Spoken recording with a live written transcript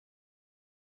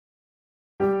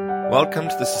Welcome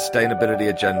to the Sustainability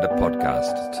Agenda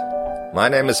podcast. My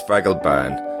name is Fergal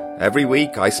Byrne. Every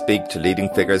week I speak to leading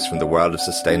figures from the world of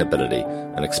sustainability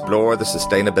and explore the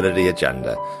sustainability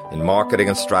agenda in marketing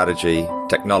and strategy,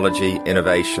 technology,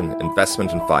 innovation,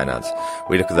 investment and finance.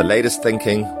 We look at the latest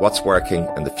thinking, what's working,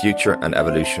 and the future and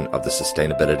evolution of the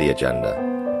sustainability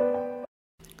agenda.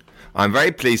 I'm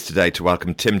very pleased today to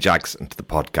welcome Tim Jackson to the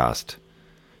podcast.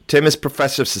 Tim is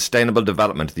Professor of Sustainable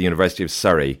Development at the University of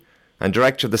Surrey and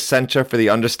Director of the Centre for the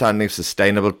Understanding of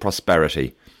Sustainable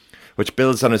Prosperity, which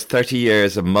builds on his 30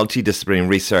 years of multidisciplinary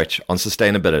research on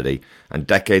sustainability and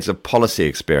decades of policy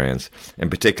experience,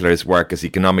 in particular his work as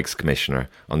Economics Commissioner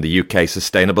on the UK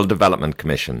Sustainable Development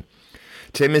Commission.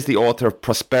 Tim is the author of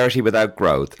Prosperity Without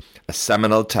Growth, a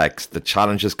seminal text that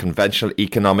challenges conventional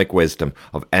economic wisdom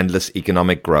of endless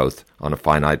economic growth on a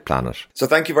finite planet. So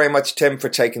thank you very much, Tim, for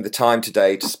taking the time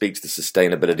today to speak to the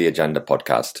Sustainability Agenda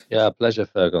podcast. Yeah, pleasure,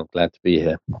 Fergal. Glad to be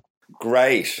here.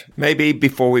 Great. Maybe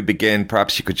before we begin,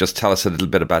 perhaps you could just tell us a little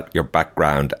bit about your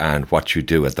background and what you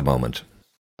do at the moment.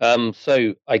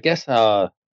 So I guess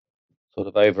our sort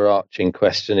of overarching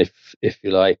question, if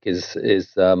you like, is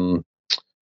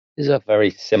a very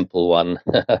simple one.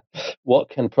 What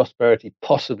can prosperity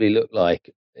possibly look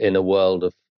like in a world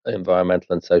of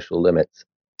environmental and social limits?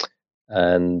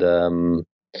 And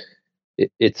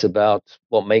it's about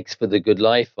what makes for the good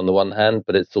life on the one hand,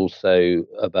 but it's also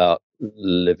about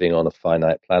living on a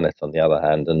finite planet on the other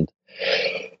hand. And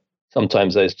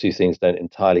sometimes those two things don't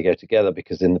entirely go together,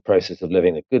 because in the process of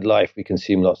living a good life, we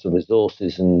consume lots of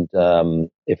resources. And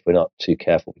if we're not too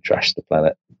careful, we trash the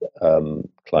planet.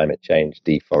 Climate change,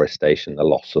 deforestation, the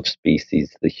loss of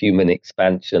species, the human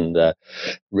expansion, the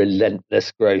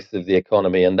relentless growth of the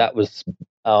economy. And that was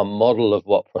our model of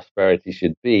what prosperity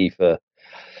should be for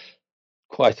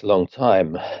quite a long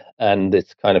time. And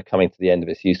it's kind of coming to the end of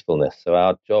its usefulness. So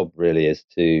our job really is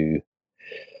to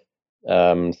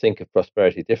think of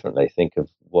prosperity differently, think of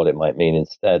what it might mean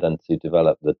instead, and to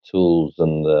develop the tools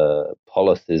and the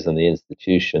policies and the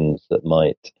institutions that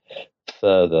might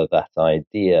further that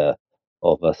idea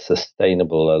of a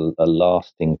sustainable, a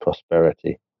lasting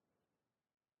prosperity.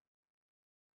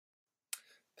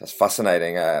 That's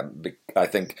fascinating. I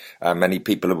think many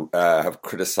people have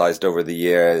criticised over the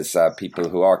years people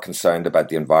who are concerned about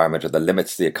the environment or the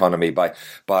limits to the economy by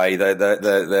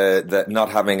the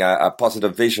not having a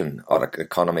positive vision of an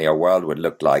economy or world would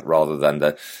look like, rather than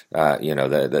the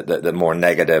more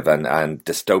negative and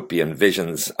dystopian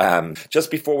visions. Just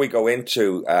before we go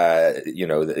into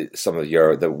some of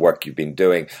the work you've been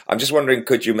doing, I'm just wondering,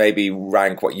 could you maybe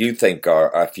rank what you think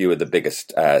are a few of the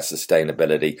biggest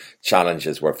sustainability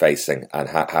challenges we're facing, and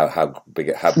how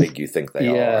big you think they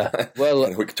are?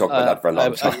 Well, we could talk about that for a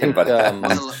long time. Think, but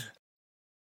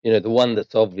the one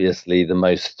that's obviously the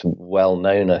most well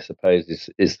known, I suppose,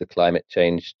 is the climate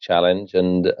change challenge,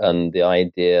 and the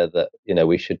idea that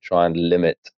we should try and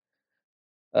limit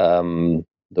the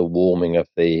warming of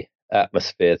the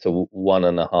atmosphere to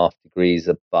 1.5 degrees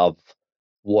above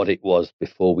what it was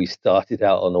before we started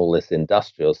out on all this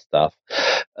industrial stuff.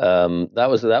 That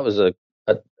was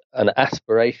an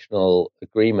aspirational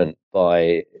agreement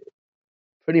by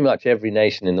pretty much every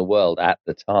nation in the world at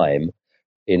the time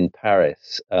in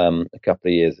Paris a couple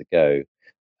of years ago.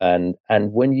 And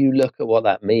when you look at what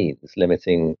that means,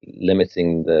 limiting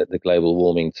the global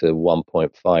warming to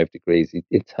 1.5 degrees,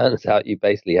 it turns out you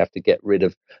basically have to get rid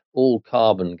of all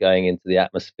carbon going into the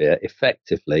atmosphere,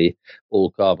 effectively all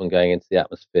carbon going into the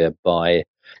atmosphere by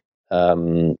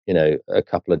a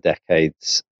couple of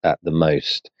decades at the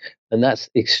most. And that's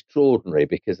extraordinary,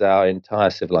 because our entire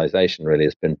civilization really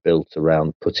has been built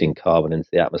around putting carbon into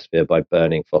the atmosphere by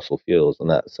burning fossil fuels. And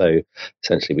that, so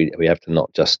essentially we have to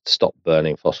not just stop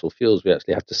burning fossil fuels, we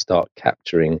actually have to start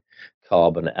capturing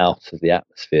carbon out of the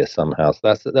atmosphere somehow.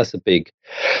 So that's a big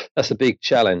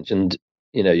challenge. And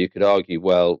you could argue,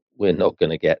 well, we're not going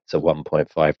to get to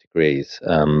 1.5 degrees.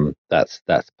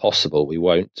 That's possible. We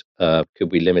won't.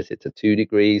 Could we limit it to 2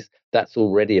 degrees? That's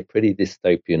already a pretty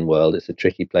dystopian world. It's a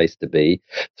tricky place to be.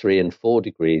 3 and 4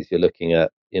 degrees, you're looking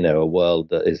at, a world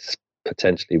that is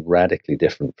potentially radically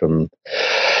different from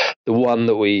the one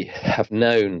that we have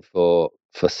known for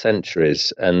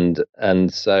centuries. And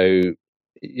so,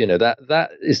 that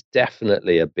is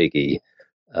definitely a biggie.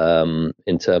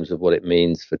 In terms of what it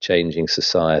means for changing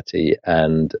society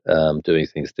and doing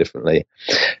things differently.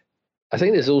 I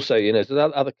think there's also, there's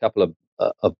other couple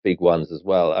of big ones as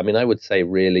well. I mean, I would say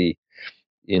really,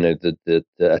 the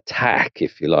attack,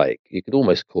 if you like, you could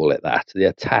almost call it that, the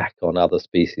attack on other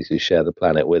species who share the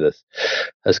planet with us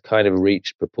has kind of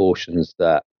reached proportions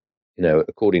that,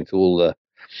 according to all the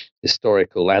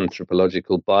historical,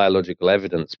 anthropological, biological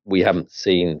evidence we haven't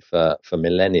seen for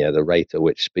millennia, the rate at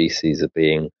which species are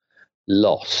being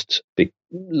lost,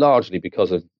 largely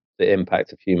because of the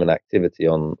impact of human activity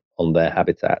on their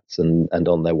habitats and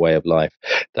on their way of life.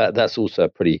 That's also a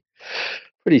pretty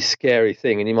scary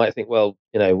thing. And you might think, well,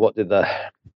 what did the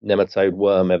nematode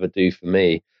worm ever do for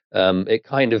me? It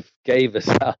kind of gave us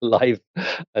our life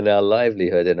and our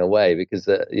livelihood in a way, because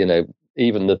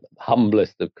even the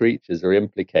humblest of creatures are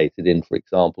implicated in, for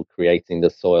example, creating the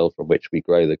soil from which we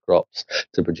grow the crops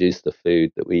to produce the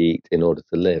food that we eat in order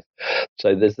to live.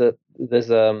 So there's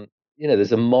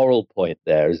a moral point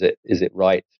there. Is it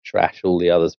right to trash all the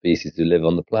other species who live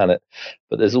on the planet?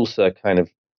 But there's also a kind of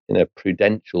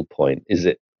prudential point. Is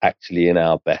it actually in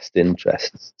our best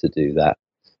interests to do that?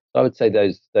 I would say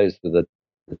those were the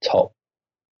top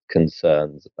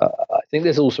concerns. I think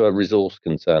there's also a resource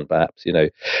concern, perhaps.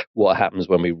 What happens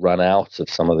when we run out of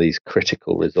some of these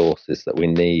critical resources that we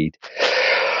need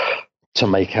to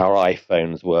make our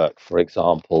iPhones work, for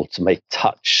example, to make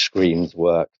touch screens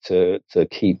work, to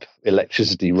keep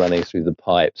electricity running through the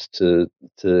pipes, to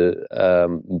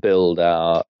build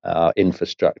our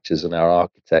infrastructures and our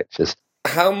architectures.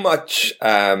 How much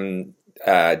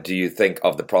do you think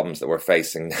of the problems that we're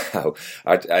facing now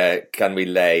can we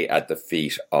lay at the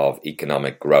feet of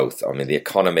economic growth? I mean, the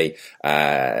economy,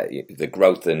 the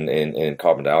growth in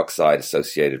carbon dioxide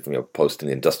associated from post the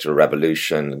Industrial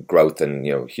Revolution, growth and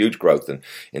huge growth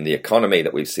in the economy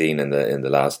that we've seen in the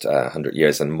last 100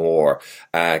 years and more.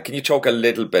 Can you talk a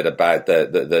little bit about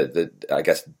the I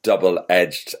guess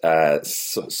double-edged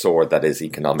sword that is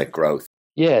economic growth?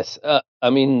 Yes, I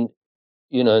mean,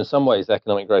 in some ways,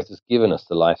 economic growth has given us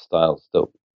the lifestyles that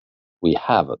we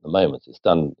have at the moment. It's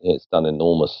done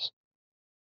enormous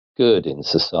good in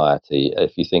society.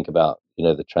 If you think about,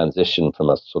 the transition from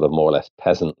a sort of more or less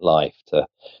peasant life to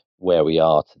where we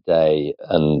are today,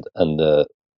 and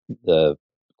the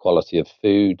quality of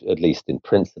food, at least in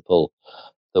principle,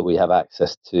 that we have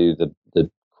access to, the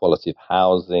quality of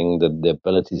housing, the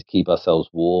ability to keep ourselves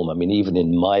warm. I mean, even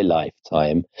in my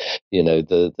lifetime,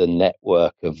 the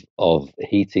network of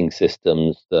heating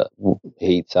systems that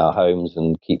heats our homes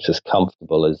and keeps us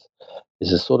comfortable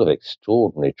is a sort of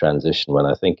extraordinary transition when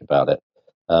I think about it,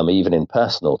 even in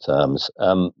personal terms.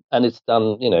 And it's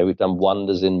done, we've done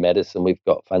wonders in medicine. We've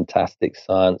got fantastic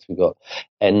science. We've got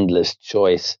endless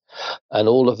choice. And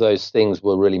all of those things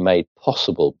were really made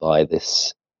possible by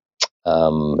this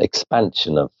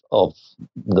expansion of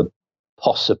the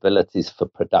possibilities for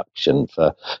production,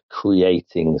 for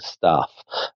creating stuff.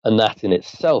 And that in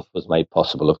itself was made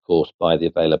possible, of course, by the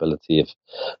availability of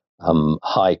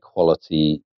high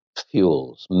quality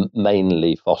fuels,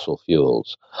 mainly fossil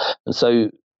fuels. And so,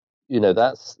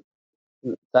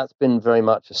 that's been very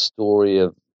much a story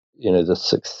of, the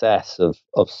success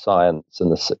of science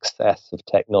and the success of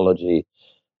technology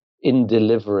in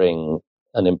delivering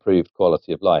an improved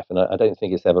quality of life. And I don't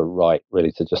think it's ever right,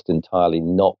 really, to just entirely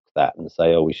knock that and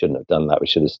say, oh, we shouldn't have done that. We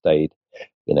should have stayed,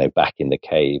 back in the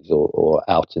caves or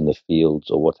out in the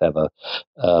fields or whatever.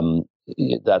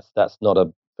 That's not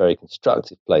a very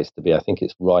constructive place to be. I think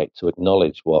it's right to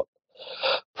acknowledge what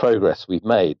progress we've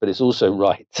made, but it's also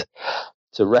right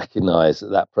to recognize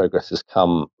that progress has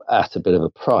come at a bit of a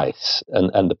price,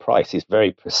 and the price is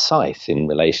very precise in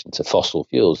relation to fossil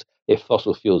fuels. If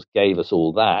fossil fuels gave us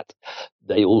all that,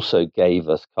 they also gave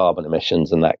us carbon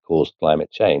emissions, and that caused climate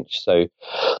change. So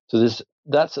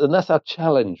that's our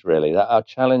challenge, really. That our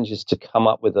challenge is to come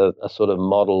up with a sort of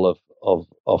model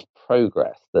of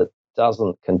progress that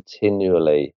doesn't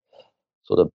continually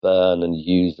sort of burn and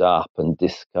use up and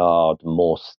discard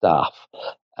more stuff,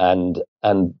 and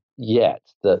yet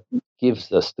that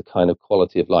gives us the kind of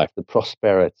quality of life, the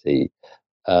prosperity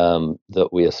that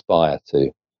we aspire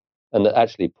to. And that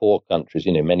actually poor countries,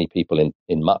 many people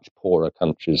in much poorer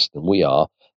countries than we are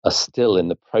still in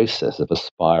the process of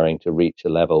aspiring to reach a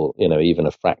level, even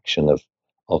a fraction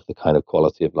of the kind of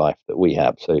quality of life that we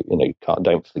have. So,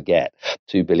 don't forget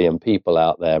 2 billion people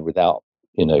out there without,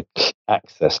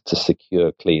 access to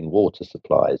secure clean water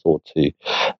supplies or to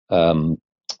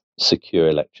secure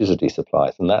electricity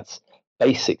supplies. And that's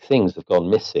basic things have gone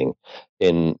missing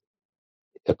in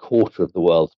a quarter of the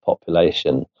world's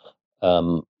population,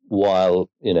 while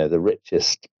the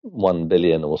richest 1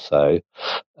 billion or so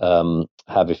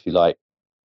have, if you like,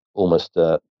 almost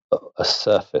a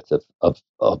surfeit of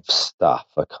stuff,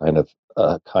 a kind of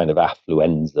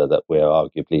affluenza that we're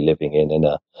arguably living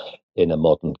in a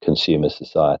modern consumer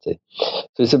society.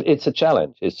 So it's a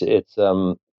challenge. It's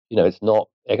not,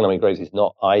 economic growth is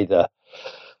not either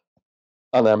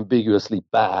unambiguously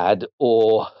bad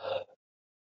or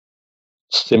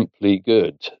simply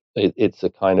good. it's a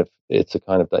kind of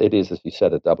it is, as you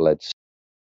said, a double-edged.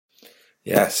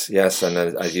 Yes, yes, and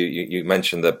as you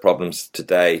mentioned, the problems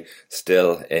today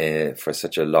still for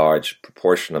such a large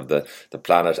proportion of the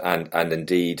planet, and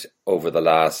indeed over the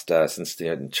last since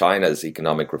China's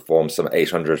economic reform, some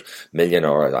 800 million,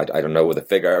 or I don't know the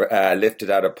figure,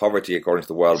 lifted out of poverty according to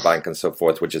the World Bank and so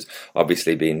forth, which has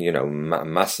obviously been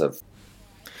massive.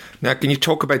 Now, can you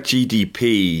talk about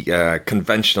GDP,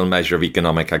 conventional measure of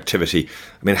economic activity?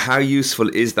 I mean, how useful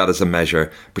is that as a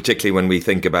measure, particularly when we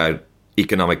think about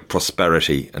economic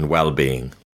prosperity and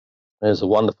well-being? There's a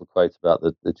wonderful quote about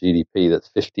the GDP that's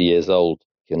 50 years old,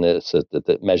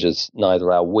 that measures neither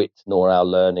our wit nor our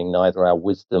learning, neither our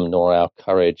wisdom nor our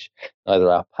courage, neither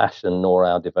our passion nor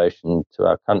our devotion to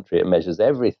our country. It measures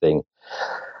everything,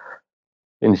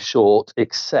 in short,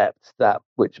 except that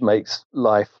which makes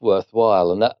life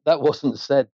worthwhile. And that wasn't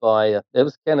said by, it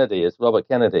was Kennedy, it's Robert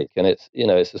Kennedy. And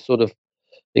it's a sort of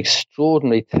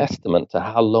extraordinary testament to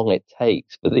how long it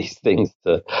takes for these things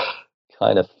to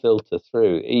kind of filter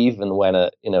through, even when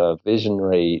a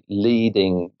visionary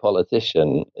leading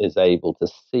politician is able to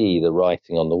see the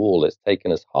writing on the wall. It's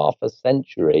taken us half a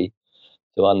century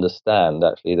to understand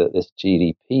actually that this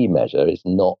GDP measure is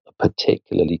not a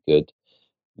particularly good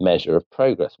measure of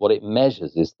progress. What it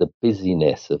measures is the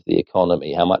busyness of the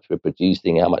economy, how much we're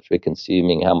producing, how much we're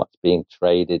consuming, how much being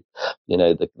traded,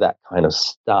 that kind of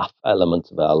stuff element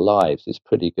of our lives is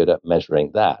pretty good at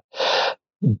measuring that.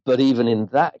 But even in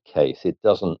that case, it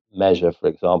doesn't measure, for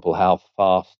example, how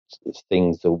fast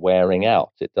things are wearing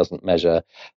out. It doesn't measure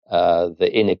the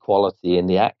inequality in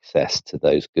the access to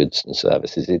those goods and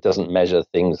services. It doesn't measure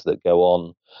things that go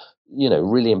on,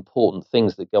 really important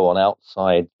things that go on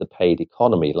outside the paid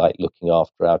economy, like looking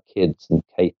after our kids and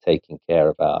taking care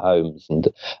of our homes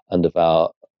and of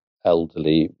our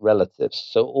elderly relatives.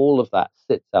 So all of that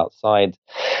sits outside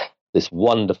this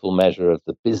wonderful measure of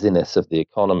the busyness of the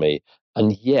economy.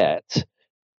 And yet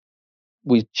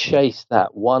we chase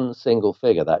that one single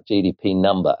figure, that GDP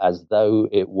number, as though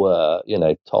it were,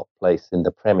 top place in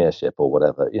the Premiership or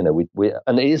whatever.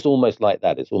 And it is almost like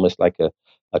that. It's almost like a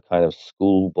kind of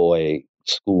schoolboy,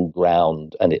 school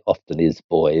ground, and it often is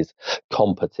boys'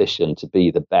 competition to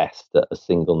be the best at a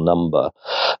single number.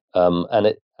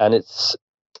 And it's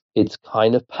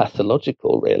kind of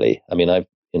pathological, really. I mean, I've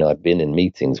been in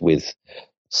meetings with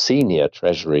senior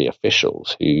Treasury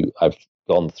officials who I've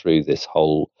gone through this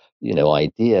whole,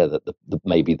 idea that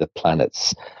maybe the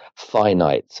planet's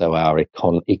finite, so our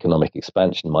economic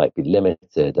expansion might be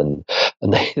limited. And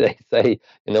they say,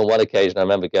 one occasion I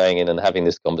remember going in and having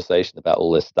this conversation about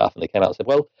all this stuff, and they came out and said,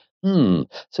 well,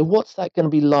 so what's that going to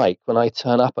be like when I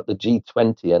turn up at the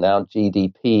G20 and our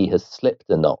GDP has slipped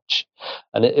a notch?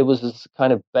 And it was as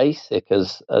kind of basic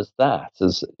as that,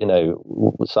 as,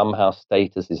 somehow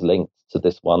status is linked to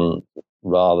this one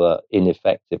rather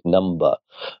ineffective number,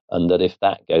 and that if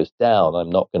that goes down, I'm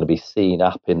not going to be seen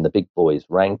up in the big boys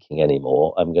ranking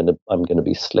anymore. I'm going to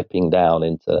be slipping down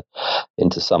into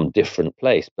some different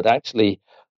place. But actually,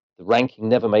 the ranking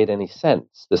never made any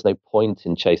sense. There's no point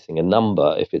in chasing a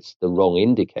number if it's the wrong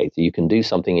indicator. You can do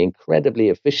something incredibly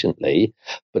efficiently,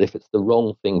 but if it's the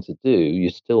wrong thing to do, you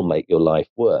still make your life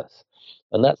worse.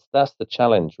 And that's the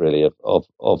challenge, really, of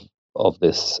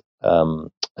this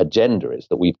agenda, is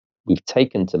that we've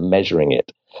taken to measuring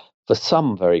it for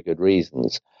some very good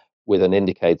reasons with an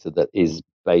indicator that is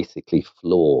basically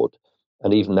flawed.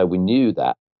 And even though we knew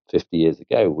that 50 years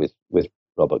ago with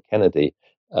Robert Kennedy,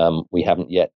 we haven't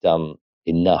yet done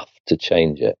enough to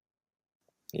change it.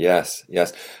 Yes,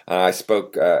 yes. I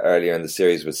spoke earlier in the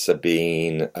series with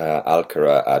Sabine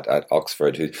Alcara at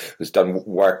Oxford, who's done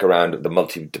work around the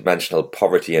multidimensional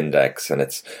poverty index, and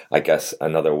it's, I guess,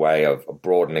 another way of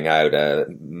broadening out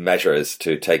measures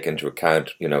to take into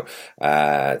account,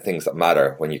 things that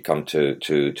matter when you come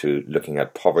to looking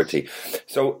at poverty.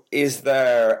 So, is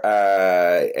there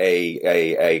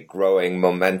a growing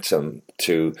momentum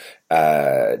to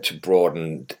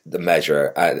broaden the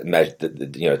measure,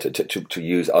 to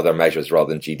use other measures rather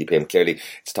than GDP? And clearly,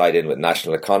 it's tied in with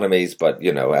national economies, but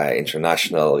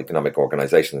international economic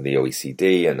organizations, the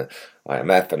OECD and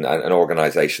IMF, and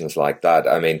organizations like that.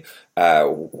 I mean,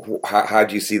 how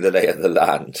do you see the lay of the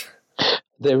land?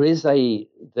 There is a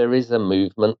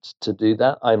movement to do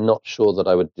that. I'm not sure that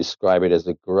I would describe it as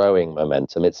a growing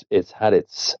momentum. It's had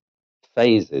its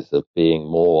phases of being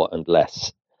more and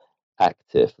less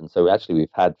active. And so actually we've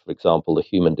had, for example, the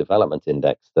Human Development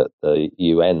Index that the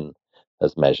UN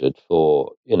has measured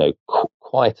for,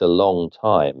 quite a long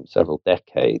time, several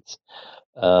decades.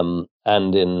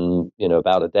 And in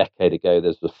about a decade ago,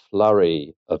 there's a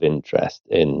flurry of interest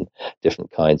in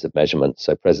different kinds of measurements.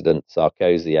 So President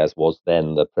Sarkozy, as was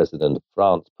then the president of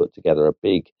France, put together a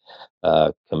big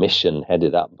commission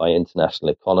headed up by international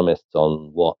economists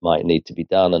on what might need to be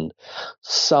done, and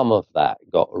some of that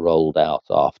got rolled out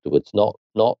afterwards.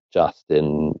 Not just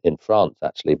in France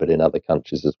actually, but in other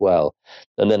countries as well.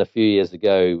 And then a few years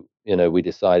ago, we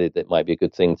decided that it might be a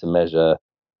good thing to measure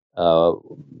uh,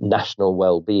 national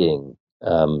well-being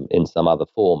in some other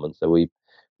form, and so we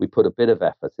put a bit of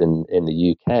effort in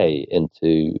the UK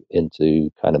into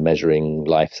kind of measuring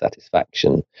life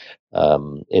satisfaction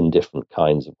in different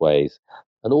kinds of ways.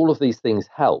 And all of these things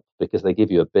help because they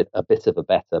give you a bit of a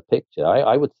better picture.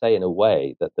 I would say, in a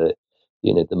way, that the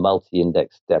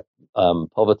multi-index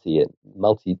poverty and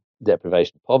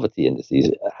multi-deprivation poverty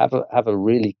indices have a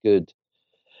really good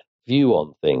view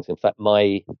on things. In fact,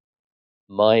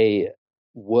 my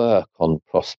work on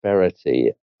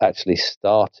prosperity actually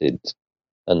started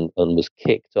and was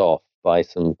kicked off by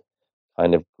some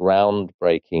kind of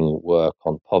groundbreaking work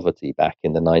on poverty back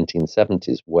in the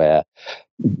 1970s, where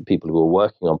people who were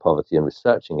working on poverty and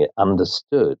researching it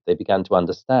they began to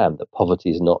understand that poverty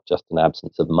is not just an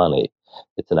absence of money,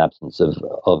 it's an absence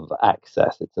of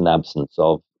access, it's an absence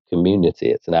of community,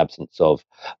 it's an absence of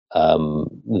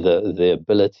the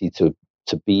ability to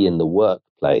be in the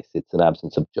workplace, it's an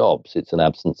absence of jobs, it's an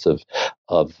absence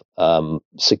of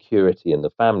security in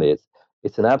the family,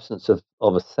 it's an absence of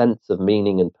a sense of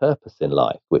meaning and purpose in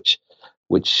life, which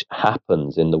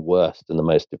happens in the worst and the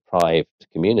most deprived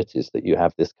communities, that you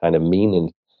have this kind of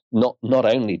meaning. Not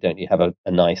only don't you have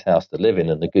a nice house to live in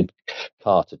and a good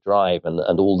car to drive and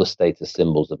all the status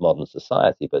symbols of modern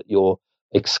society, but you're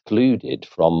excluded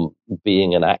from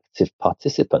being an active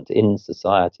participant in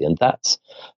society. And that's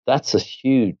a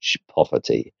huge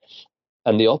poverty.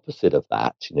 And the opposite of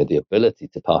that, the ability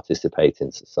to participate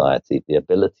in society, the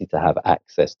ability to have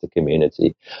access to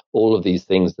community, all of these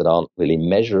things that aren't really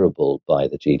measurable by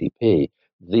the GDP,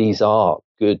 these are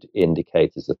good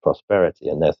indicators of prosperity,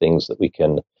 and they're things that we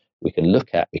can look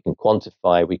at, we can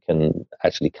quantify, we can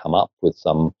actually come up with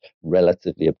some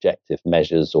relatively objective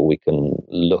measures, or we can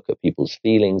look at people's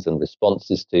feelings and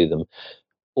responses to them.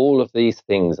 All of these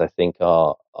things, I think,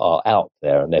 are out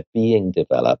there and they're being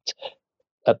developed.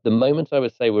 At the moment, I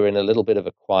would say we're in a little bit of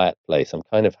a quiet place. I'm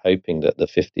kind of hoping that the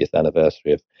 50th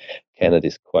anniversary of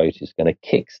Kennedy's quote is going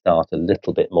to kickstart a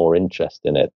little bit more interest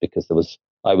in it, because there was,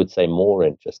 I would say, more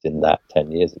interest in that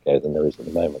 10 years ago than there is at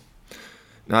the moment.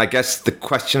 Now, I guess the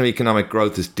question of economic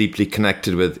growth is deeply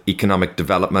connected with economic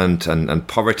development and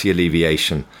poverty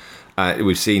alleviation.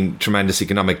 We've seen tremendous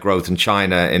economic growth in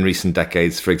China in recent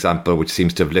decades, for example, which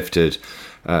seems to have lifted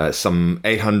some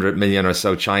 800 million or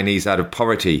so Chinese out of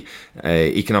poverty.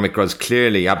 Economic growth is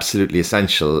clearly absolutely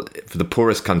essential for the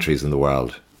poorest countries in the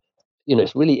world.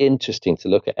 It's really interesting to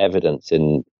look at evidence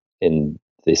in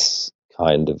this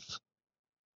kind of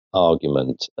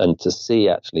argument and to see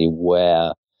actually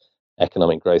where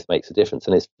economic growth makes a difference.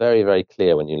 And it's very, very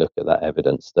clear when you look at that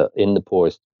evidence that in the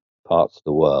poorest parts of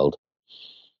the world,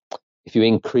 if you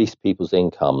increase people's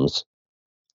incomes,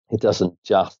 it doesn't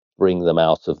just bring them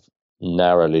out of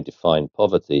narrowly defined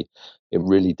poverty. It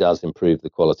really does improve the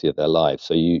quality of their lives.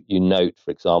 So you note,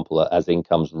 for example, that as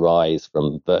incomes rise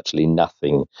from virtually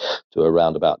nothing to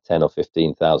around about $10,000 or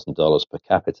 $15,000 per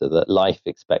capita, that life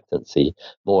expectancy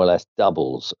more or less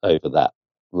doubles over that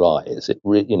rise.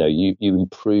 You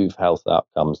improve health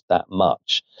outcomes that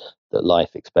much that life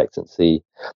expectancy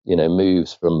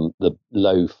moves from the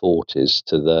low 40s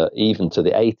to even to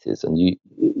the 80s, and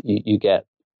you get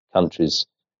countries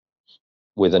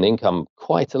with an income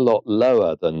quite a lot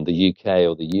lower than the UK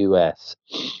or the US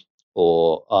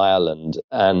or Ireland,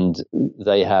 and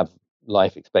they have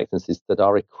life expectancies that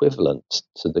are equivalent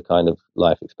to the kind of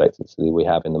life expectancy we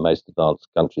have in the most advanced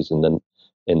countries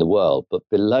in the world. But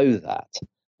below that,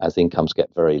 as incomes get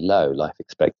very low, life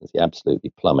expectancy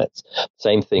absolutely plummets.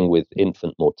 Same thing with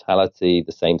infant mortality,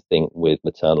 the same thing with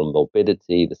maternal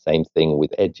morbidity, the same thing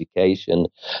with education.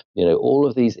 All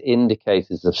of these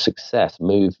indicators of success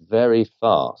move very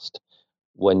fast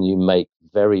when you make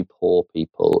very poor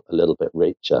people a little bit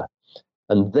richer.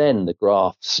 And then the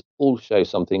graphs all show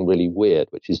something really weird,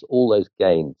 which is all those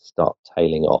gains start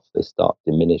tailing off, they start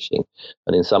diminishing.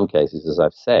 And in some cases, as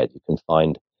I've said, you can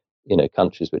find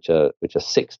countries which are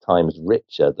 6 times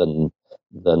richer than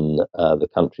the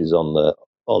countries on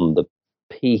the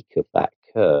peak of that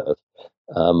curve,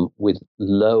 with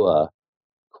lower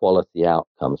quality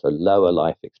outcomes, so lower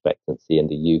life expectancy in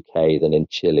the UK than in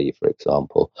Chile, for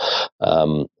example,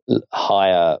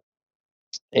 higher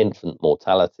infant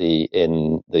mortality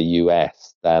in the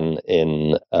US than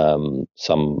in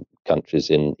some countries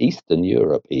in Eastern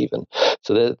Europe, even.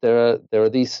 So there are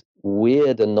these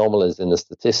weird anomalies in the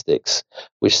statistics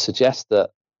which suggest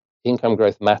that income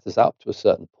growth matters up to a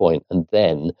certain point, and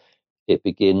then it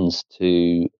begins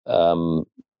to the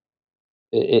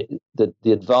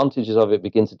advantages of it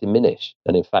begin to diminish,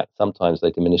 and in fact, sometimes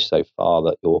they diminish so far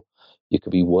that you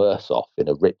could be worse off in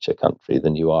a richer country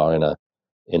than you are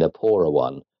in a poorer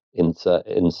one in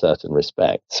certain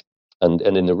respects. And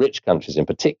in the rich countries in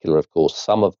particular, of course,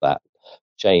 some of that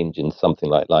change in something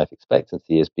like life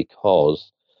expectancy is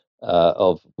because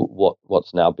of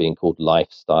what's now being called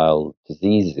lifestyle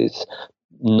diseases,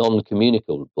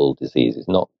 non-communicable diseases,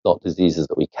 not diseases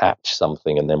that we catch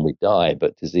something and then we die,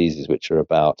 but diseases which are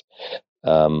about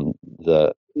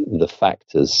the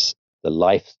factors, the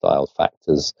lifestyle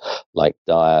factors like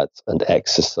diet and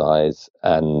exercise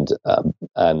and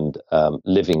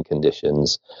living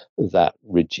conditions that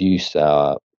reduce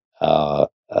our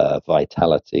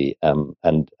vitality and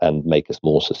make us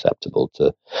more susceptible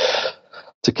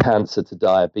to cancer, to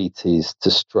diabetes, to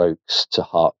strokes, to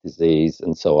heart disease,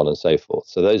 and so on and so forth.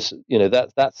 So those,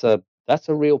 that's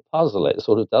a real puzzle. It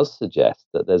sort of does suggest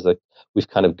that we've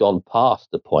kind of gone past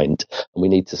a point, and we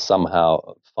need to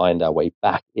somehow find our way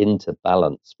back into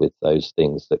balance with those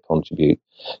things that contribute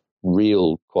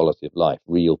real quality of life,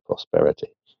 real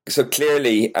prosperity. So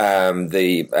clearly,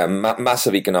 the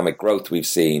massive economic growth we've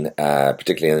seen,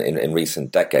 particularly in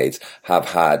recent decades, have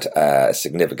had a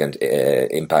significant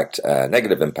impact,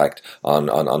 negative impact on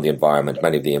the environment,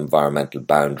 many of the environmental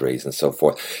boundaries and so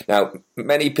forth. Now,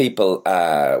 many people,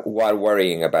 while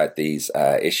worrying about these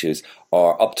issues,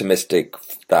 are optimistic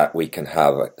that we can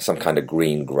have some kind of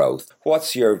green growth.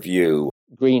 What's your view?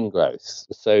 Green growth.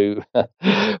 So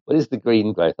what is the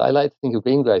green growth? I like to think of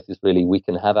green growth as really we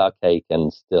can have our cake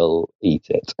and still eat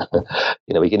it.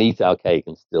 We can eat our cake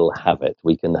and still have it.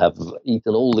 We can have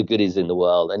eaten all the goodies in the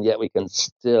world, and yet we can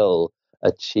still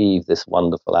achieve this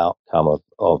wonderful outcome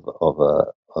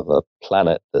of a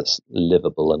planet that's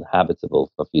livable and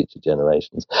habitable for future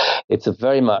generations. It's a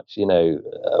very much,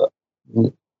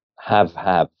 have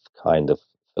kind of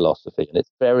philosophy, and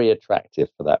it's very attractive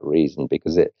for that reason,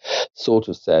 because it sort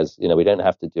of says, we don't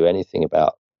have to do anything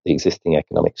about the existing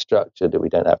economic structure, that we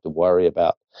don't have to worry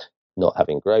about not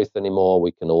having growth anymore.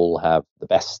 We can all have the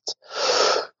best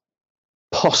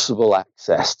possible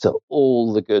access to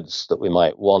all the goods that we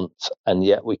might want, and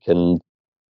yet we can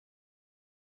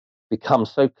become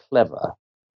so clever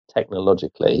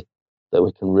technologically that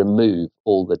we can remove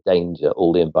all the danger,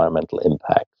 all the environmental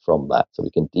impact from that. So we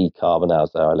can decarbonize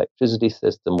our electricity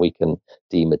system, we can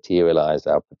dematerialize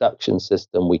our production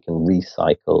system, we can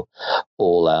recycle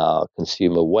all our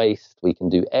consumer waste, we can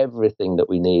do everything that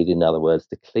we need, in other words,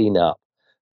 to clean up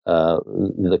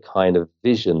the kind of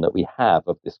vision that we have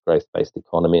of this growth-based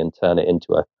economy and turn it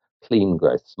into a clean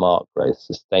growth, smart growth,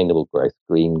 sustainable growth,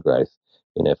 green growth.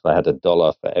 If I had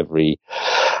 $1 for every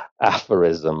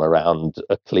aphorism around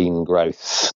a clean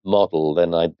growth model,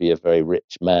 then I'd be a very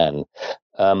rich man.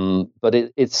 But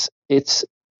it's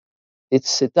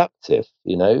seductive,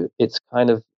 It's kind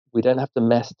of, we don't have to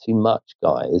mess too much,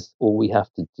 guys. All we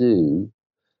have to do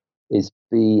is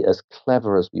be as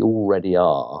clever as we already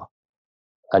are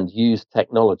and use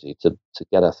technology to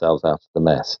get ourselves out of the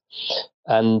mess.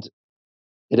 And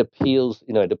it appeals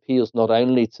not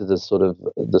only to the sort of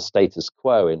the status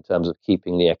quo in terms of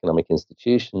keeping the economic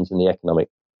institutions and the economic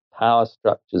power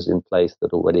structures in place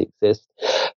that already exist,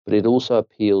 but it also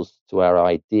appeals to our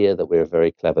idea that we're a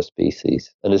very clever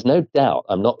species. And there's no doubt,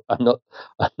 I'm not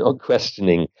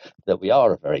questioning that we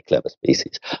are a very clever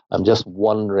species. I'm just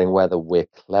wondering whether we're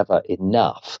clever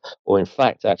enough, or in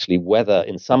fact, actually, whether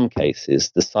in some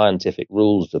cases the scientific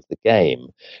rules of the game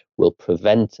will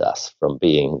prevent us from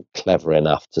being clever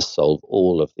enough to solve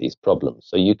all of these problems.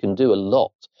 So you can do a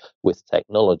lot with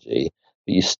technology,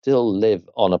 but you still live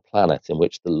on a planet in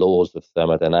which the laws of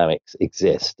thermodynamics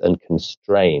exist and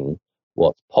constrain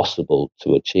what's possible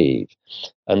to achieve.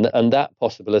 And that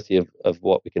possibility of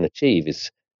what we can achieve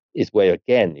is where,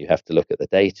 again, you have to look at the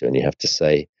data and you have to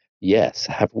say, yes,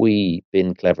 have we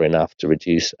been clever enough to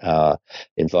reduce our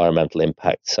environmental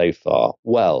impact so far?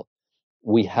 Well,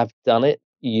 we have done it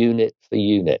unit for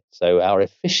unit. So our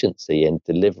efficiency in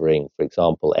delivering, for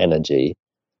example, energy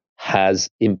has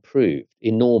improved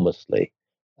enormously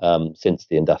since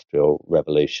the Industrial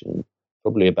Revolution,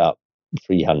 probably about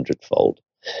 300-fold.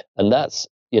 And that's,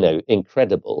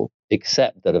 incredible,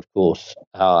 except that, of course,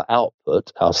 our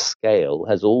output, our scale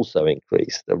has also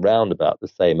increased around about the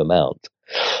same amount.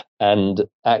 And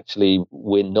actually,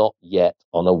 we're not yet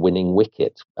on a winning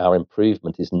wicket. Our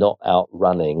improvement is not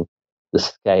outrunning the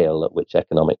scale at which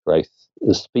economic growth,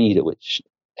 the speed at which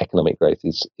economic growth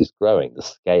is growing, the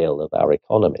scale of our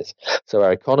economies. So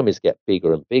our economies get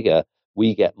bigger and bigger.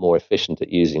 We get more efficient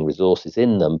at using resources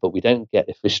in them, but we don't get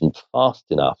efficient fast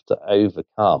enough to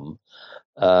overcome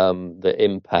the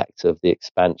impact of the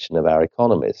expansion of our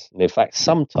economies. And in fact,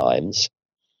 sometimes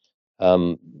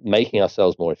making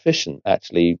ourselves more efficient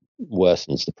actually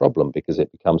worsens the problem, because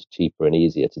it becomes cheaper and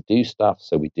easier to do stuff,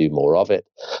 so we do more of it.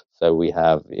 So we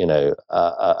have,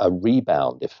 a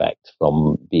rebound effect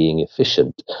from being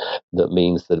efficient that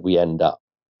means that we end up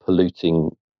polluting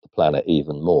the planet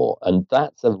even more. And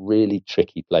that's a really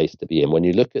tricky place to be in. When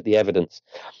you look at the evidence,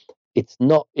 it's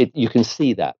not it you can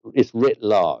see that it's writ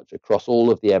large across all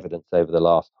of the evidence over the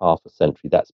last half a century.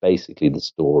 That's basically the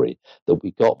story, that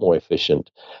we got more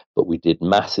efficient, but we did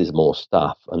masses more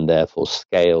stuff, and therefore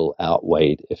scale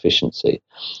outweighed efficiency.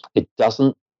 It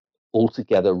doesn't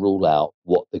altogether rule out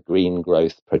what the green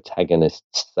growth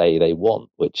protagonists say they want,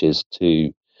 which is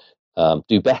to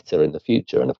do better in the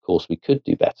future. And of course we could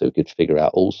do better. We could figure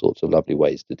out all sorts of lovely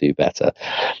ways to do better.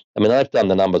 I mean, I've done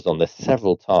the numbers on this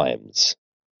several times,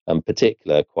 in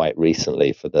particular quite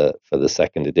recently for the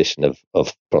second edition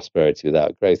of Prosperity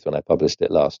Without Growth, when I published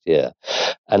it last year.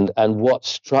 And what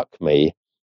struck me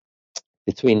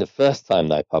between the first time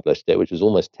that I published it, which was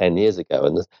almost 10 years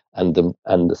ago, and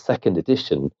the second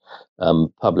edition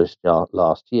published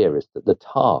last year, is that the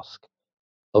task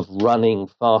of running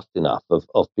fast enough,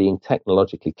 of being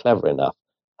technologically clever enough,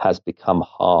 has become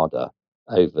harder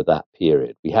over that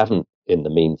period. We haven't, in the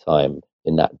meantime,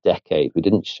 in that decade, we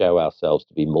didn't show ourselves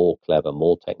to be more clever,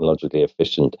 more technologically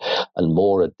efficient, and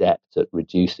more adept at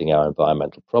reducing our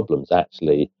environmental problems.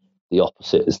 Actually, the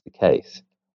opposite is the case.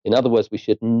 In other words, we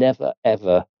should never,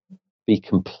 ever be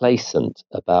complacent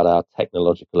about our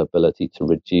technological ability to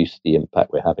reduce the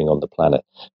impact we're having on the planet.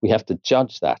 We have to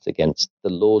judge that against the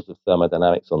laws of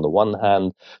thermodynamics on the one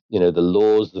hand, the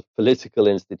laws of political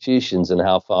institutions and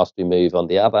how fast we move on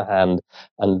the other hand,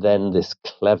 and then this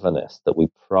cleverness that we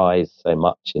prize so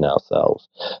much in ourselves.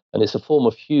 And it's a form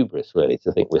of hubris, really,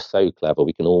 to think we're so clever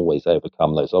we can always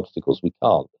overcome those obstacles. We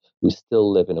can't. We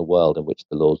still live in a world in which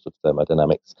the laws of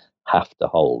thermodynamics have to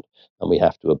hold, and we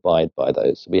have to abide by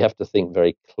those. We have to think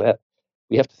very clear.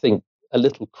 We have to think a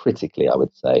little critically, I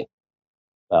would say,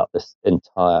 about this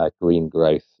entire green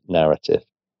growth narrative.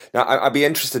 Now, I'd be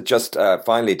interested just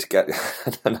finally to get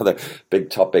another big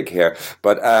topic here.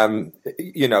 But,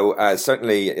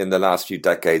 certainly in the last few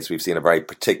decades, we've seen a very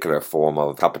particular form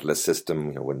of capitalist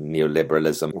system, with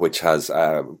neoliberalism, which has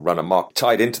run amok.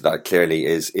 Tied into that clearly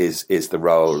is the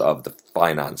role of the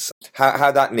finance.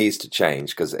 How that needs to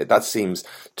change, because that seems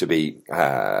to be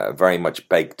very much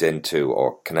baked into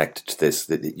or connected to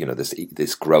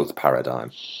this growth paradigm.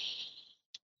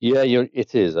 Yeah,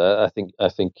 it is. I think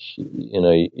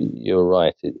you're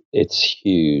right. It's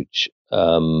huge,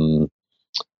 and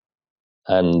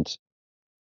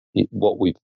what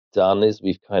we've done is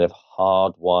we've kind of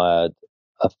hardwired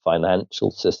a financial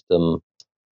system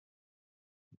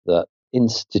that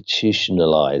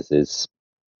institutionalizes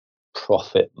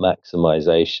profit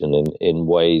maximization in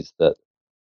ways that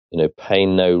pay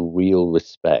no real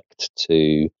respect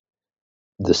to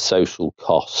the social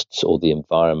costs or the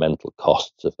environmental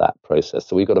costs of that process.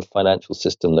 So we've got a financial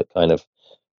system that kind of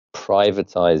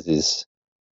privatizes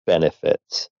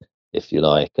benefits, if you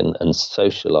like, and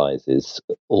socializes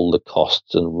all the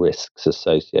costs and risks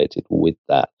associated with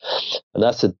that. And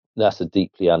that's a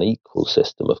deeply unequal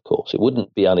system, of course. It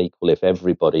wouldn't be unequal if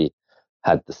everybody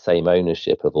had the same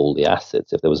ownership of all the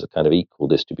assets, if there was a kind of equal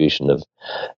distribution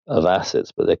of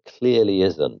assets, but there clearly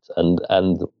isn't. And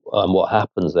what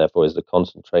happens, therefore, is the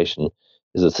concentration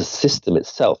is that the system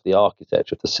itself, the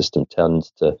architecture of the system,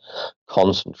 tends to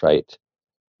concentrate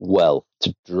wealth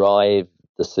to drive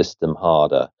the system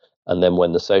harder. And then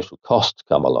when the social costs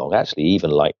come along, actually,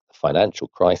 even like the financial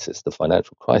crisis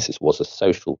was a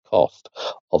social cost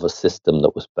of a system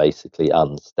that was basically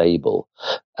unstable,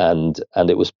 and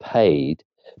it was paid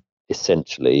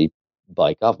essentially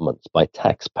by governments, by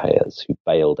taxpayers who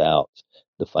bailed out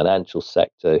the financial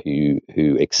sector, who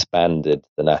expanded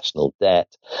the national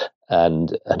debt,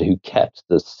 and who kept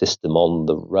the system on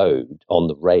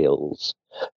the rails,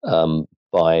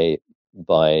 by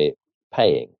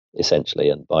paying, essentially,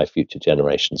 and by future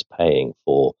generations paying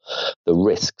for the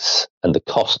risks and the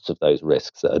costs of those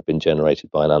risks that had been generated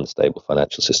by an unstable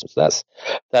financial system. So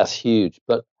that's huge.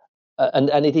 But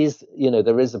and it is,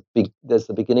 there's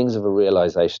the beginnings of a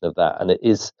realization of that, and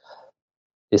it's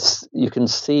you can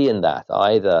see in that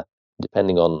either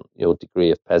depending on your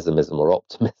degree of pessimism or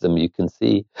optimism, you can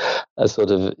see a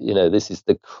sort of, this is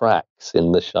the cracks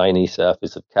in the shiny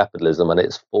surface of capitalism and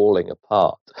it's falling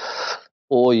apart.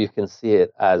 Or you can see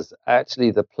it as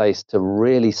actually the place to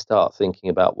really start thinking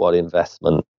about what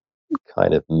investment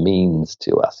kind of means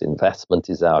to us. Investment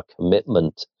is our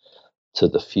commitment to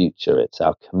the future. It's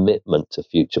our commitment to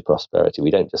future prosperity.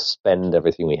 We don't just spend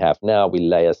everything we have now. We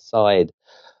lay aside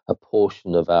a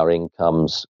portion of our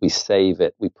incomes, we save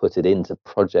it, we put it into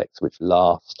projects which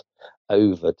last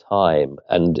over time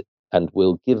and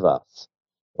will give us,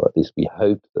 or at least we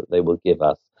hope that they will give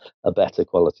us, a better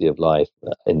quality of life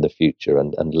in the future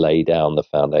and lay down the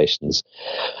foundations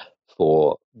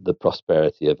for the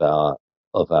prosperity of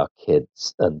our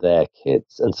kids and their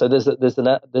kids. And so there's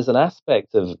an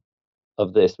aspect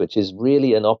of this which is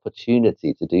really an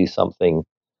opportunity to do something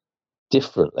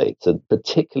differently,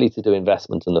 particularly to do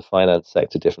investment in the finance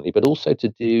sector differently, but also to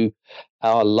do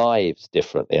our lives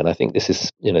differently. And I think this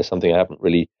is, something I haven't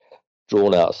really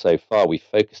drawn out so far. We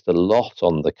focused a lot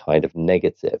on the kind of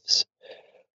negatives,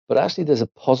 but actually there's a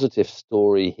positive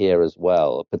story here as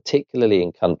well, particularly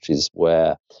in countries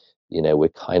where, we're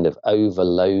kind of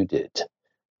overloaded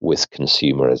with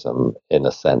consumerism in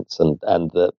a sense, and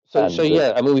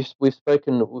yeah, I mean we've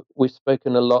spoken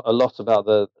a lot about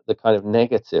the kind of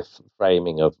negative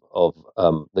framing of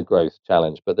the growth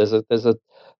challenge, but there's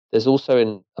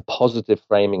also a positive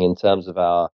framing in terms of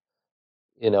our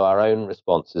our own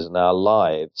responses and our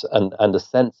lives, and a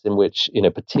sense in which,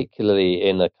 particularly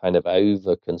in a kind of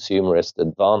over consumerist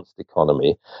advanced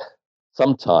economy,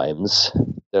 sometimes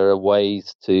there are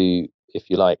ways to, if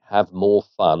you like, have more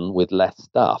fun with less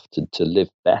stuff, to live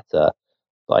better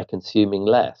by consuming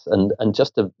less. And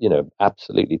just a,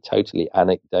 absolutely totally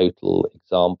anecdotal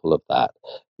example of that,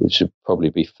 which should probably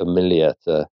be familiar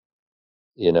to,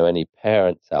 any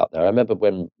parents out there. I remember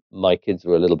when my kids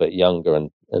were a little bit younger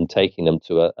and taking them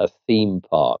to a theme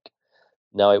park.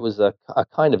 Now, it was a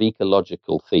kind of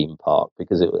ecological theme park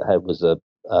because it was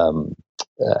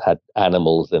had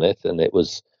animals in it, and it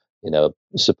was,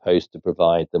 supposed to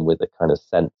provide them with a kind of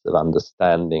sense of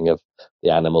understanding of the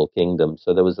animal kingdom.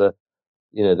 So there was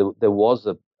there was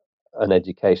an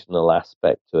educational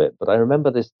aspect to it. But I remember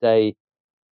this day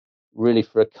really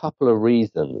for a couple of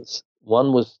reasons.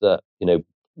 One was that,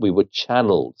 we were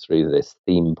channeled through this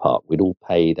theme park. We'd all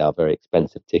paid our very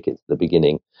expensive tickets at the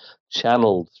beginning,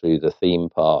 channeled through the theme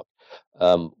park,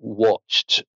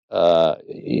 watched, the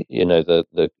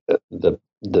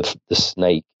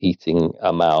snake eating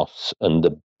a mouse and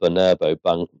the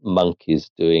bonobo monkeys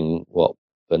doing what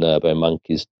bonobo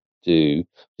monkeys do.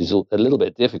 It's a little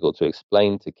bit difficult to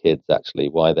explain to kids actually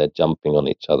why they're jumping on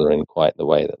each other in quite the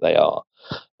way that they are.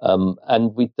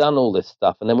 And we'd done all this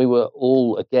stuff, and then we were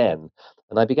all again.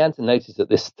 And I began to notice at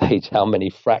this stage how many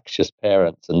fractious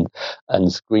parents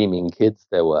and screaming kids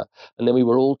there were. And then we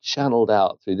were all channeled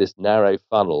out through this narrow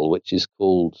funnel, which is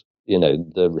called,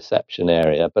 the reception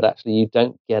area. But actually, you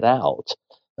don't get out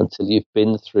until you've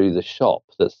been through the shop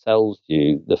that sells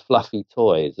you the fluffy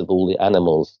toys of all the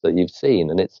animals that you've seen.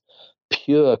 And it's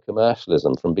pure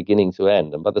commercialism from beginning to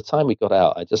end. And by the time we got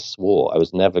out, I just swore I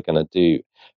was never going to do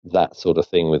that sort of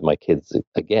thing with my kids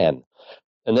again.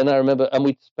 And then I remember, and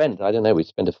we'd spent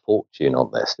a fortune on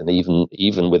this. And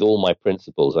even with all my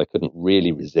principles, I couldn't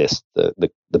really resist the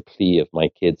plea of my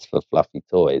kids for fluffy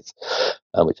toys,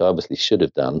 which I obviously should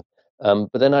have done.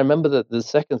 But then I remember that the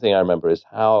second thing I remember is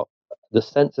how the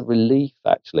sense of relief,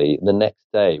 actually, the next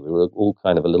day, we were all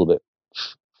kind of a little bit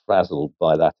frazzled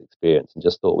by that experience and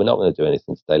just thought, we're not going to do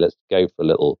anything today. Let's go for a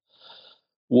little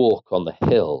walk on the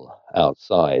hill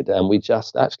outside. And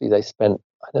they spent,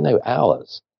 I don't know,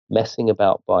 hours messing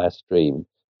about by a stream,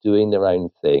 doing their own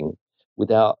thing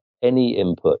without any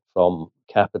input from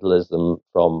capitalism,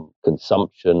 from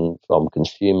consumption, from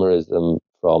consumerism,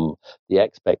 from the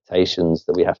expectations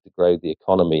that we have to grow the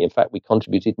economy. In fact, we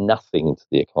contributed nothing to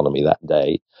the economy that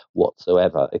day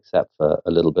whatsoever, except for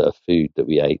a little bit of food that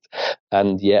we ate.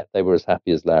 And yet they were as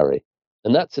happy as Larry.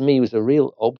 And that to me was a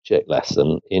real object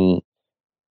lesson in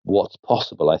what's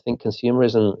possible. I think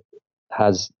consumerism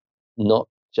has not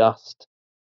just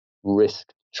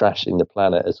risked trashing the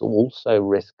planet, it's also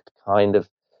risked kind of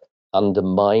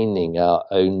undermining our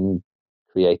own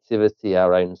creativity,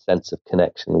 our own sense of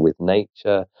connection with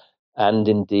nature, and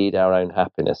indeed our own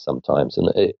happiness sometimes.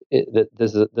 And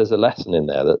there's a lesson in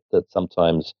there that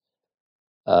sometimes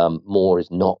more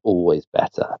is not always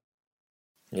better.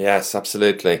 Yes,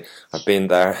 absolutely. I've been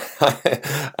there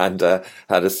and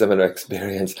had a similar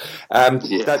experience.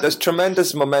 Yeah. There's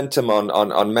tremendous momentum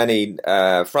on many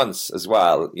fronts as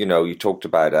well. You know, you talked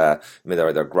about, I mean, there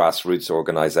are grassroots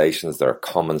organizations, there are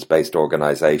commons-based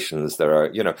organizations, there are,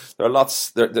 you know, there are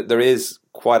lots, there is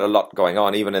quite a lot going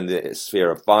on, even in the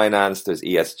sphere of finance. There's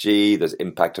ESG, there's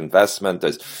impact investment,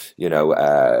 there's, you know,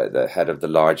 the head of the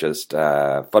largest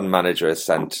fund manager has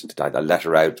sent a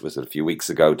letter out, was it a few weeks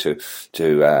ago, to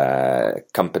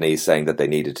companies saying that they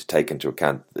needed to take into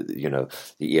account, you know,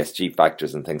 the ESG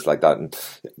factors and things like that. And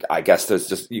I guess there's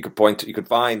just, you could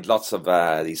find lots of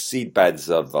these seed beds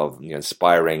of, you know,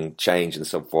 inspiring change and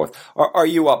so forth. Are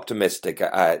you optimistic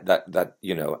that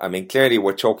you know, I mean, clearly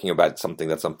we're talking about something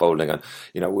that's unfolding on,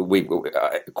 you know, we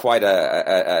quite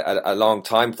a long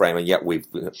time frame, and yet we've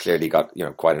clearly got, you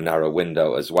know, quite a narrow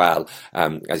window as well.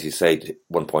 As you say,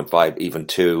 1.5, even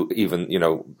 2, even, you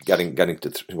know, getting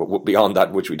to beyond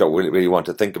that, which we don't really want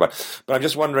to think about. But I'm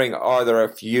just wondering, are there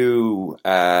a few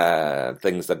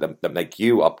things that make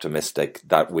you optimistic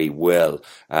that we will,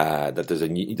 that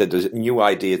there's new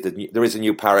ideas, that there is a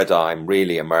new paradigm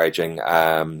really emerging,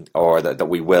 or that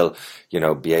we will, you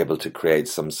know, be able to create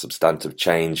some substantive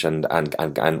change and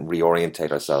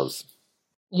reorientate ourselves?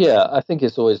 Yeah, I think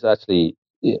it's always actually,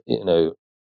 you know,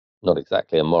 not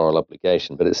exactly a moral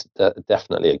obligation, but it's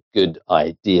definitely a good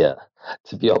idea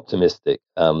to be optimistic.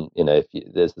 You know,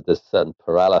 if there's certain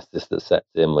paralysis that sets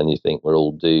in when you think we're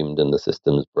all doomed and the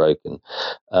system's broken,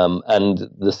 and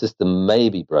the system may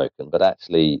be broken, but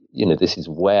actually, you know, this is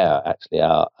where actually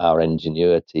our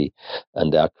ingenuity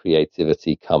and our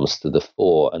creativity comes to the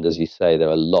fore. And as you say, there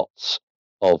are lots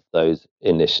of those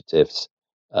initiatives.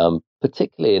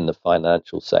 Particularly in the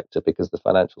financial sector, because the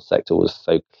financial sector was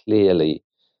so clearly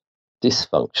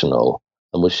dysfunctional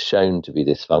and was shown to be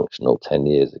dysfunctional 10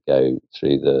 years ago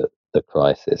through the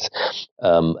crisis,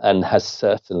 and has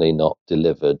certainly not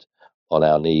delivered on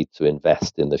our need to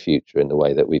invest in the future in the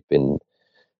way that we've been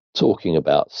talking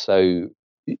about. So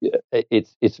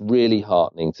it's really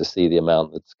heartening to see the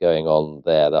amount that's going on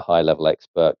there. The high level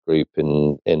expert group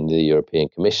in the European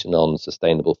Commission on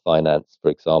sustainable finance, for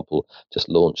example, just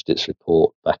launched its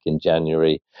report back in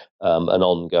January. An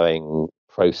ongoing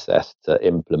process to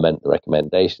implement the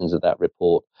recommendations of that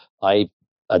report. I've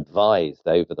advised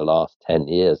over the last 10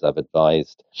 years, I've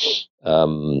advised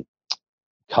um,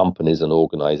 companies and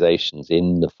organizations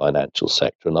in the financial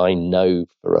sector. And I know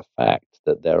for a fact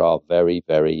that there are very,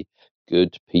 very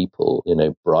good people, you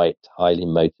know, bright, highly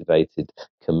motivated,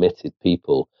 committed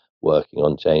people working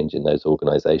on change in those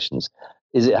organizations.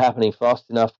 Is it happening fast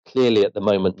enough? Clearly, at the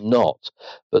moment, not.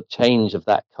 But change of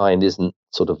that kind isn't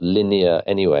sort of linear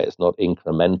anyway. It's not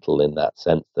incremental in that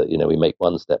sense that, you know, we make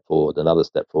one step forward, another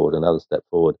step forward, another step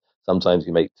forward. Sometimes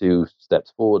we make 2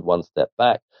 steps forward, 1 step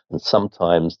back. And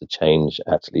sometimes the change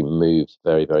actually moves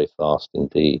very, very fast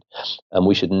indeed. And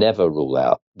we should never rule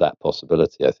out that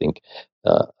possibility. I think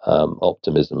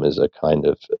optimism is a kind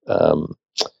of,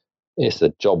 it's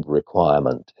a job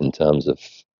requirement in terms of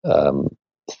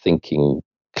thinking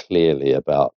clearly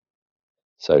about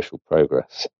social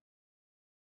progress.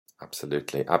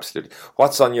 Absolutely, absolutely.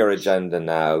 What's on your agenda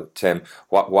now, Tim?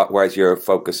 Where's your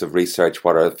focus of research?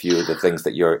 What are a few of the things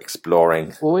that you're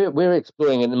exploring? Well, we're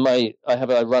exploring in I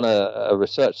run a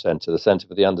research center, the Center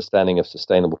for the Understanding of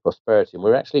Sustainable Prosperity, and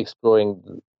we're actually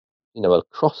exploring, you know,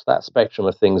 across that spectrum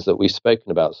of things that we've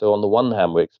spoken about. So on the one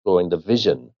hand, we're exploring the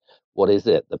vision. What is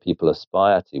it that people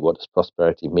aspire to? What does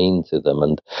prosperity mean to them?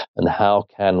 And how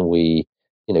can we,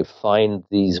 you know, find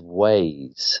these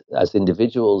ways as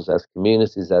individuals, as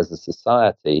communities, as a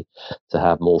society to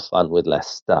have more fun with less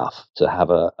stuff, to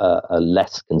have a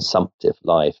less consumptive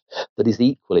life that is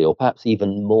equally or perhaps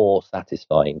even more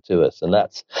satisfying to us. And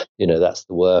that's, you know, that's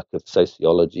the work of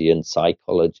sociology and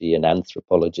psychology and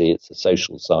anthropology. It's a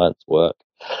social science work.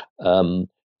 Um,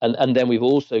 and then we've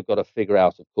also got to figure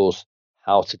out, of course,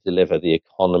 how to deliver the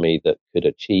economy that could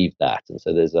achieve that. And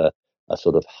so there's a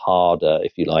sort of harder,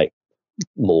 if you like,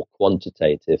 more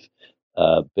quantitative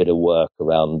bit of work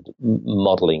around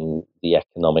modeling the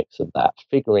economics of that,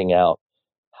 figuring out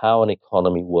how an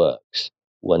economy works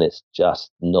when it's just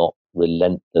not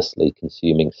relentlessly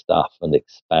consuming stuff and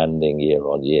expanding year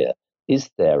on year.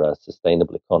 Is there a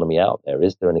sustainable economy out there?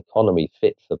 Is there an economy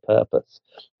fit for purpose?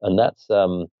 And that's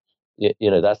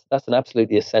you know, that's an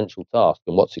absolutely essential task.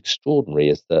 And what's extraordinary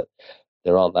is that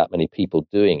there aren't that many people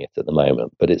doing it at the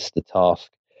moment, but it's the task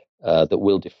that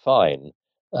will define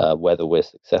whether we're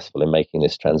successful in making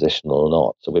this transition or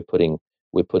not. So we're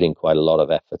putting quite a lot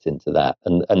of effort into that.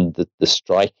 And the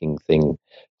striking thing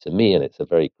to me, and it's a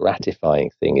very gratifying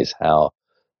thing, is how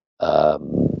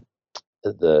um,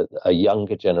 a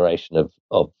younger generation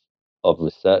of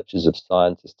researchers, of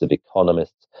scientists, of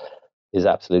economists is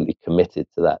absolutely committed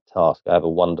to that task. I have a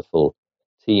wonderful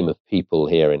team of people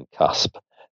here in CUSP,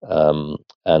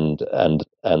 and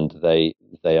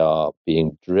they are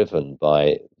being driven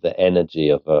by the energy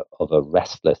of a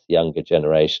restless younger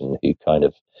generation who kind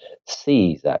of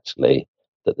sees actually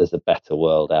that there's a better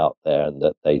world out there and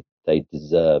that they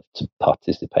deserve to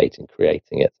participate in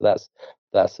creating it. So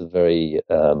that's a very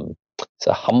it's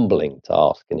a humbling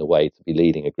task in a way to be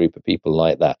leading a group of people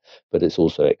like that, but it's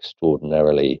also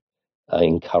extraordinarily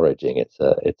encouraging. It's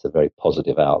a very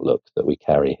positive outlook that we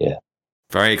carry here.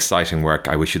 Very exciting work.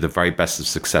 I wish you the very best of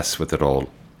success with it all.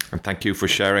 And thank you for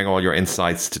sharing all your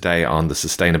insights today on the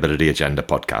Sustainability Agenda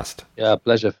podcast. Yeah,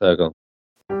 pleasure, Fergal.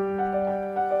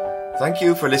 Thank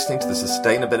you for listening to the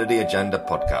Sustainability Agenda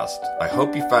podcast. I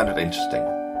hope you found it interesting.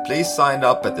 Please sign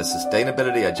up at the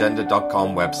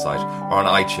sustainabilityagenda.com website or on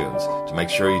iTunes to make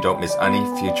sure you don't miss any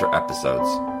future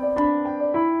episodes.